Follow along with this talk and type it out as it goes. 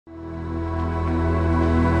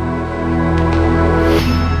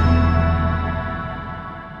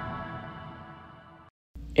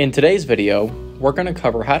In today's video, we're going to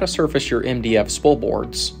cover how to surface your MDF spool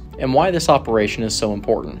boards and why this operation is so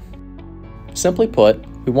important. Simply put,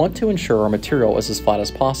 we want to ensure our material is as flat as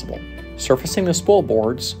possible. Surfacing the spool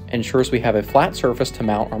boards ensures we have a flat surface to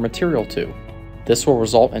mount our material to. This will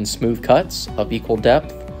result in smooth cuts of equal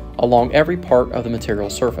depth along every part of the material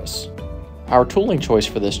surface. Our tooling choice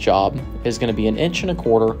for this job is going to be an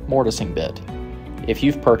 1.25" mortising bit. If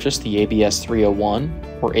you've purchased the ABS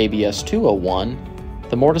 301 or ABS 201,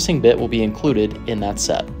 the mortising bit will be included in that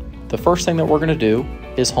set. The first thing that we're going to do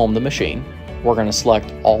is home the machine. We're going to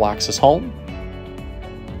select All Axis Home.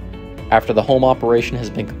 After the home operation has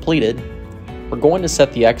been completed, we're going to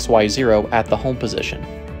set the XY0 at the home position.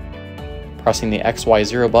 Pressing the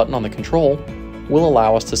XY0 button on the control will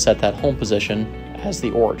allow us to set that home position as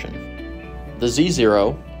the origin. The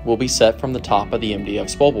Z0 will be set from the top of the MDF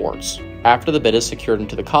spool boards. After the bit is secured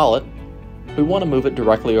into the collet, we want to move it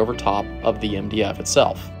directly over top of the MDF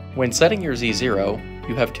itself. When setting your Z0,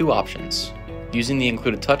 you have two options: using the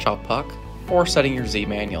included touch-off puck or setting your Z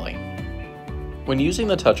manually. When using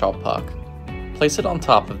the touch-off puck, place it on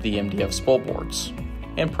top of the MDF spool boards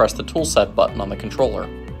and press the tool set button on the controller.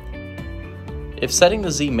 If setting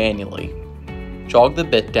the Z manually, jog the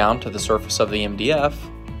bit down to the surface of the MDF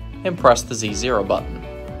and press the Z0 button.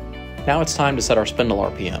 Now it's time to set our spindle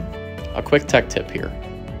RPM. A quick tech tip here.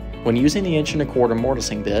 When using the 1.25"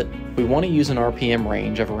 mortising bit, we want to use an RPM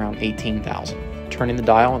range of around 18,000. Turning the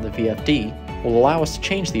dial on the VFD will allow us to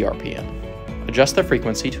change the RPM. Adjust the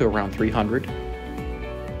frequency to around 300.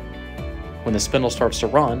 When the spindle starts to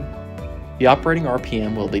run, the operating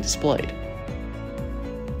RPM will be displayed.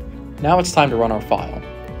 Now it's time to run our file.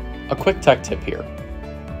 A quick tech tip here.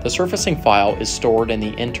 The surfacing file is stored in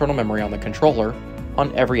the internal memory on the controller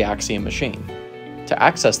on every Axiom machine. To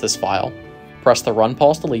access this file, press the Run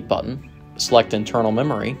Pulse Delete button, select Internal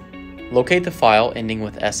Memory, locate the file ending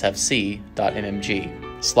with sfc.mmg.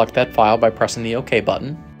 Select that file by pressing the OK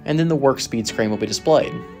button, and then the work speed screen will be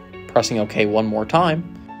displayed. Pressing OK one more time,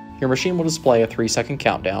 your machine will display a 3-second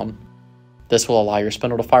countdown. This will allow your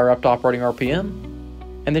spindle to fire up to operating RPM,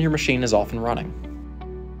 and then your machine is off and running.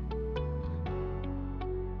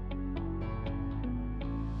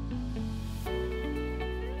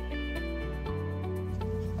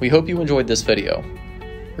 We hope you enjoyed this video.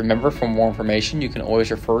 Remember, for more information, you can always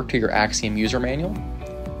refer to your Axiom user manual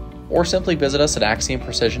or simply visit us at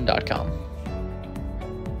axiomprecision.com.